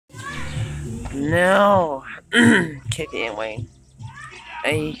No, Kathy and Wayne.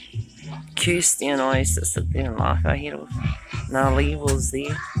 Hey, Kirsty and I used to sit there and laugh our head off. Now Lee was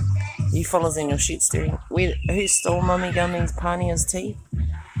there. You fellas in your shit steering. Who stole Mummy Gummy's Pioneer's teeth?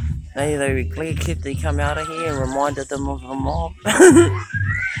 They were glad Kathy come out of here and reminded them of a mob.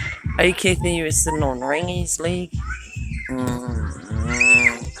 Hey Kathy, you were sitting on Ringy's leg.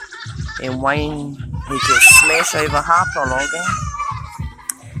 And Wayne, he could smash over Harper logging.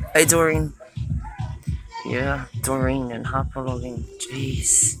 Hey Doreen. Yeah, Doreen and Harper logging.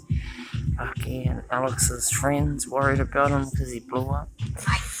 Jeez. Fucking Alex's friends worried about him because he blew up.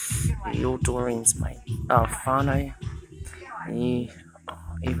 You're Doreen's mate. Oh, Fano. Yeah.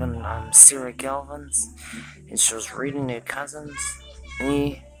 Even Sarah Galvin's. And she was reading her cousins.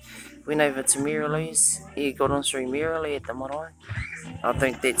 Yeah. Went over to Miralou's. He got on through Miralou at the marae. I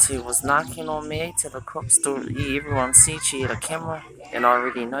think that's who was knocking on me to the cops. Yeah, everyone said she had a camera, and I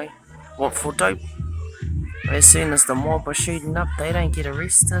already know. What for dope? As soon as the mob are shooting up, they don't get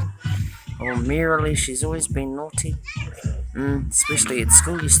arrested. Or Miralou, she's always been naughty. Especially at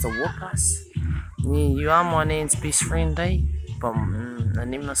school, used to whoop us. Yeah, you are my nan's best friend, eh? But a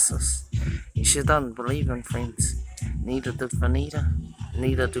nemesis. She doesn't believe in friends. Neither did Vanita.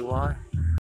 Neither do I.